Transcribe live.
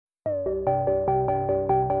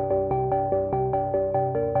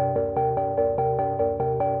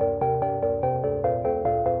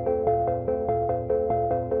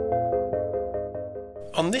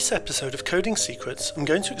On this episode of Coding Secrets, I'm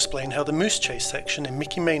going to explain how the moose chase section in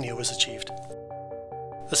Mickey Mania was achieved.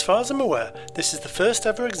 As far as I'm aware, this is the first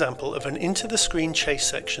ever example of an into-the-screen chase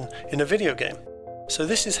section in a video game, so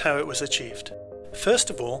this is how it was achieved. First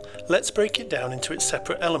of all, let's break it down into its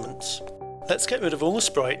separate elements. Let's get rid of all the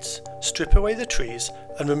sprites, strip away the trees,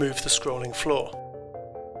 and remove the scrolling floor.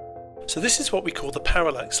 So this is what we call the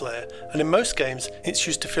parallax layer, and in most games it's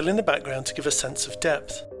used to fill in the background to give a sense of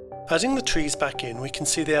depth. Adding the trees back in, we can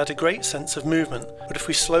see they add a great sense of movement, but if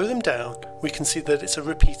we slow them down, we can see that it's a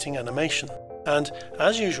repeating animation. And,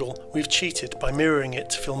 as usual, we've cheated by mirroring it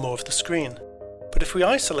to fill more of the screen. But if we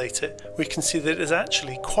isolate it, we can see that it is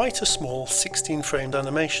actually quite a small 16-framed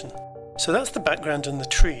animation. So that's the background and the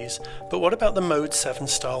trees, but what about the Mode 7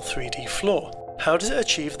 style 3D floor? How does it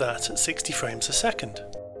achieve that at 60 frames a second?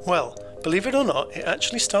 Well, believe it or not, it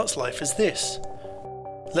actually starts life as this.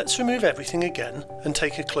 Let's remove everything again and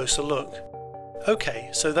take a closer look. Okay,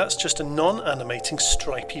 so that's just a non-animating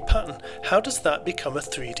stripy pattern. How does that become a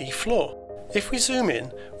 3D floor? If we zoom in,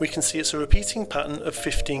 we can see it's a repeating pattern of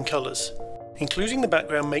 15 colours. Including the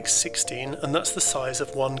background makes 16, and that's the size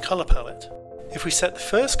of one colour palette. If we set the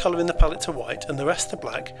first colour in the palette to white and the rest to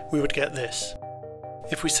black, we would get this.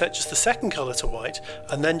 If we set just the second colour to white,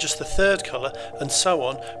 and then just the third colour, and so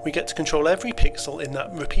on, we get to control every pixel in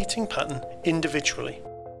that repeating pattern individually.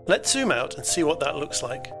 Let's zoom out and see what that looks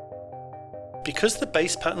like. Because the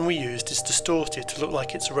base pattern we used is distorted to look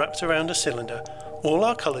like it's wrapped around a cylinder, all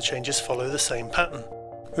our colour changes follow the same pattern.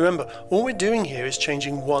 Remember, all we're doing here is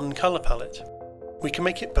changing one colour palette. We can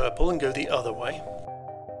make it purple and go the other way.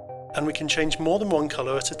 And we can change more than one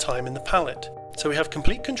colour at a time in the palette, so we have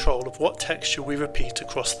complete control of what texture we repeat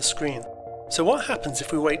across the screen. So what happens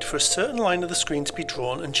if we wait for a certain line of the screen to be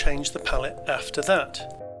drawn and change the palette after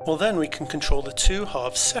that? Well, then we can control the two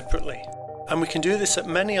halves separately, and we can do this at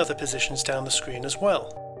many other positions down the screen as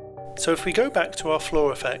well. So if we go back to our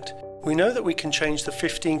floor effect, we know that we can change the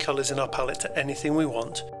 15 colours in our palette to anything we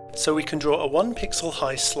want, so we can draw a 1 pixel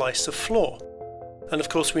high slice of floor. And of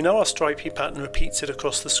course we know our stripy pattern repeats it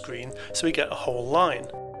across the screen, so we get a whole line.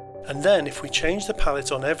 And then if we change the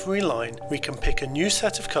palette on every line, we can pick a new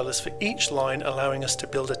set of colours for each line, allowing us to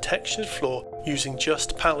build a textured floor using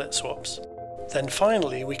just palette swaps. Then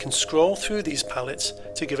finally we can scroll through these palettes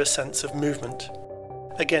to give a sense of movement.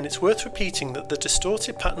 Again, it's worth repeating that the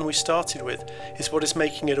distorted pattern we started with is what is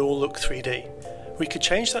making it all look 3D. We could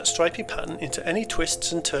change that stripy pattern into any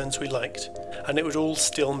twists and turns we liked, and it would all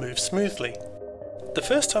still move smoothly. The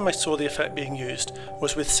first time I saw the effect being used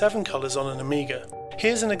was with 7 colours on an Amiga.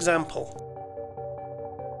 Here's an example.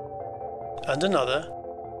 And another.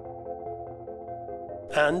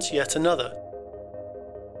 And yet another.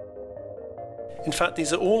 In fact,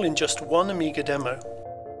 these are all in just one Amiga demo.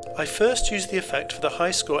 I first used the effect for the high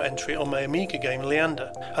score entry on my Amiga game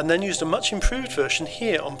Leander, and then used a much improved version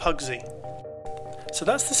here on Pugsy. So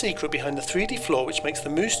that's the secret behind the 3D floor which makes the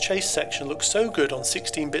moose chase section look so good on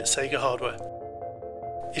 16-bit Sega hardware.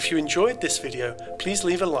 If you enjoyed this video, please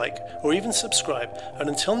leave a like or even subscribe, and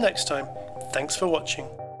until next time, thanks for watching.